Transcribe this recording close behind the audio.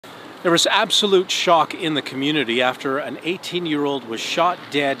There was absolute shock in the community after an 18-year-old was shot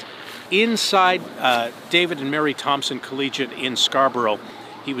dead inside David and Mary Thomson Collegiate in Scarborough.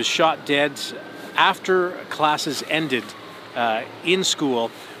 He was shot dead after classes ended in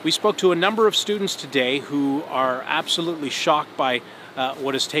school. We spoke to a number of students today who are absolutely shocked by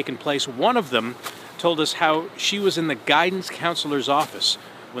what has taken place. One of them told us how she was in the guidance counselor's office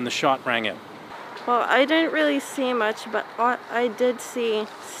when the shot rang out. Well, I didn't really see much, but I did see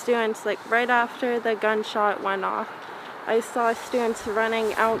students, like right after the gunshot went off, I saw students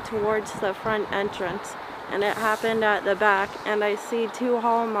running out towards the front entrance, and it happened at the back, and I see two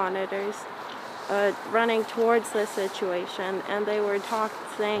hall monitors running towards the situation, and they were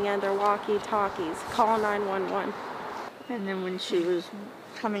saying in their walkie-talkies, "Call 911." And then when she was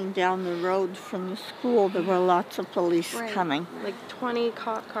coming down the road from the school, there were lots of police coming. Like 20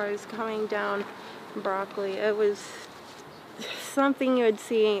 cop cars coming down Broccoli. It was something you would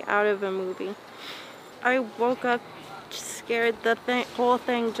see out of a movie. I woke up scared, the whole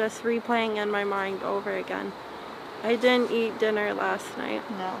thing just replaying in my mind over again. I didn't eat dinner last night.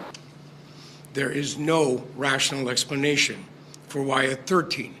 No. There is no rational explanation for why a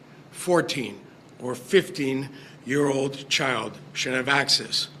 13, 14, or 15-year-old child should have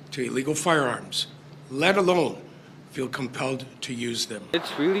access to illegal firearms, let alone feel compelled to use them.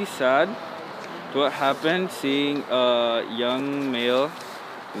 It's really sad what happened, seeing a young male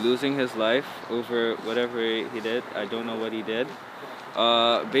losing his life over whatever he did. I don't know what he did.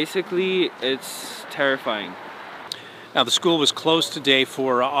 Basically, it's terrifying. Now, the school was closed today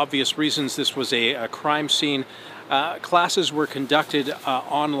for obvious reasons. This was a crime scene. Classes were conducted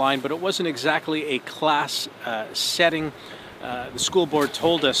online, but it wasn't exactly a class setting. The school board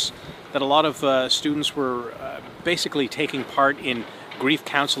told us that a lot of students were basically taking part in grief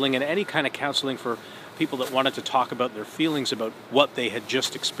counseling and any kind of counseling for people that wanted to talk about their feelings about what they had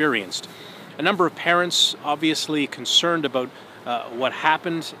just experienced. A number of parents obviously concerned about what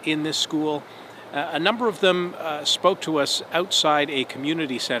happened in this school. A number of them spoke to us outside a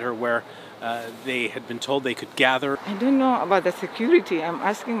community center where they had been told they could gather. I don't know about the security. I'm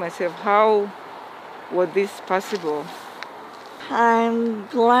asking myself, how was this possible? I'm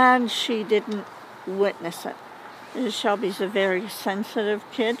glad she didn't witness it. Shelby's a very sensitive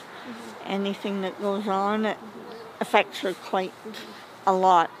kid. Anything that goes on, it affects her quite a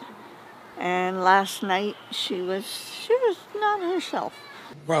lot. And last night she was not herself.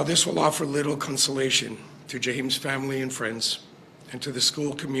 While this will offer little consolation to James' family and friends and to the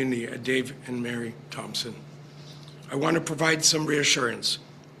school community at Dave and Mary Thomson, I want to provide some reassurance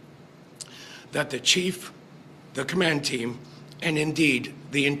that the chief, the command team, and indeed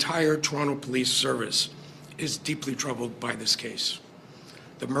the entire Toronto Police Service is deeply troubled by this case.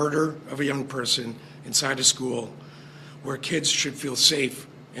 The murder of a young person inside a school where kids should feel safe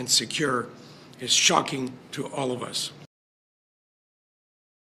and secure is shocking to all of us.